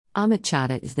Amit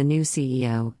Chadha is the new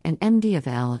CEO and MD of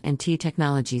L&T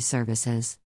Technology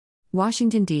Services.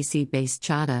 Washington, D.C. based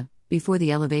Chadha, before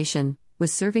the elevation,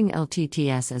 was serving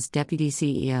LTTS as Deputy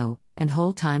CEO and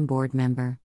whole-time board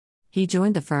member. He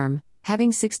joined the firm,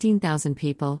 having 16,000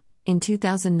 people, in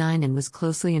 2009 and was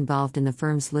closely involved in the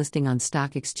firm's listing on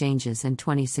stock exchanges in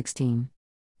 2016.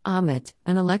 Amit,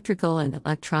 an electrical and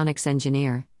electronics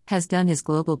engineer, has done his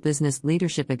Global Business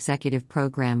Leadership Executive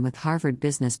Program with Harvard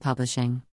Business Publishing.